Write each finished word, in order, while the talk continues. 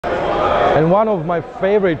And one of my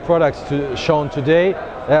favorite products shown today,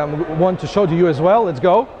 I want to show to you as well. Let's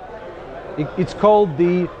go. It's called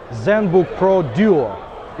the Zenbook Pro Duo.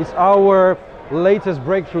 It's our latest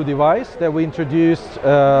breakthrough device that we introduced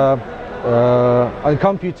on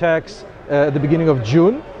Computex at the beginning of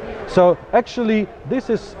June. So actually, this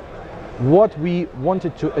is what we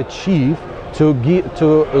wanted to achieve, to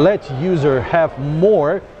let user have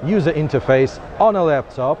more user interface on a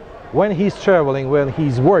laptop when he's traveling, when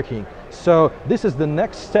he's working. So this is the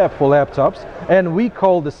next step for laptops, and we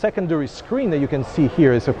call the secondary screen that you can see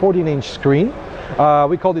here, it's a 14-inch screen.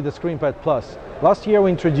 We called it the ScreenPad Plus. Last year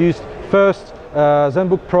we introduced first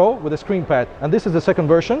Zenbook Pro with a ScreenPad, and this is the second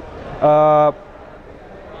version.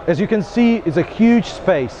 As you can see, it's a huge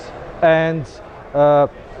space, and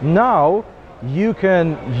now you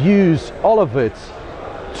can use all of it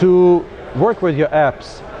to work with your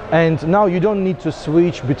apps. And now you don't need to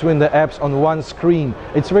switch between the apps on one screen.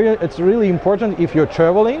 It's really important if you're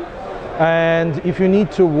traveling, and if you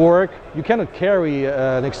need to work, you cannot carry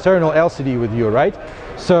an external LCD with you, right?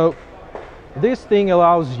 So this thing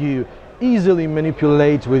allows you easily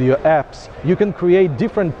manipulate with your apps. You can create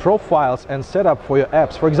different profiles and setup for your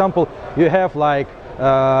apps. For example, you have like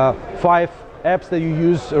 5 apps that you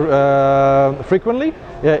use frequently.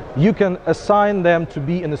 You can assign them to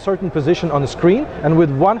be in a certain position on the screen, and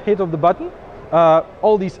with one hit of the button,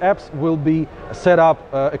 all these apps will be set up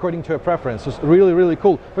according to a preference. So it's really, really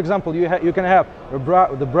cool. For example, you can have the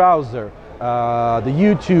browser, the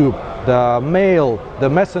YouTube, the mail, the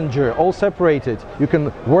messenger, all separated. You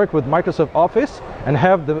can work with Microsoft Office and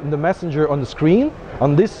have the messenger on the screen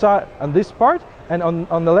on this side, on this part, and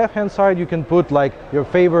on the left hand side you can put like your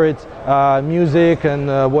favorite music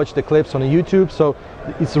and watch the clips on YouTube. So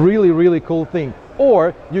it's a really, really cool thing.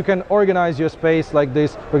 Or you can organize your space like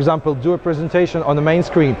this. For example, do a presentation on the main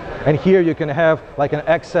screen, and here you can have like an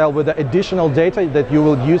Excel with the additional data that you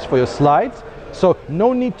will use for your slides. So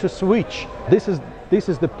no need to switch. This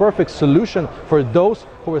is the perfect solution for those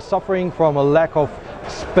who are suffering from a lack of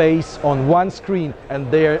space on one screen,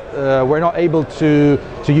 and we're not able to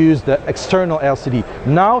use the external LCD.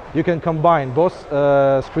 Now you can combine both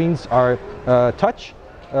screens are touch,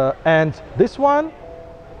 and this one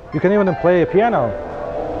you can even play a piano.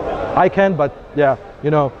 I can, but yeah,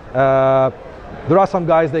 you know, there are some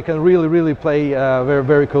guys that can really play very,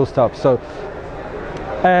 very cool stuff. So,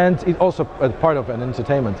 and it's also a part of an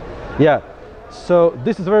entertainment. Yeah. So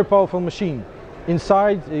this is a very powerful machine.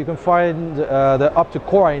 Inside you can find the up to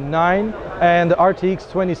Core i9 and the RTX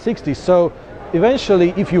 2060. So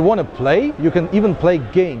eventually, if you want to play, you can even play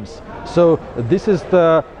games. So this is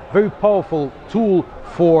the very powerful tool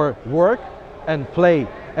for work and play.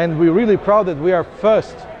 And we're really proud that we are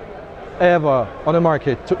first ever on the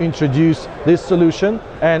market to introduce this solution,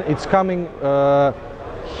 and it's coming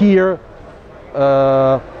here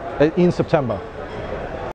in September.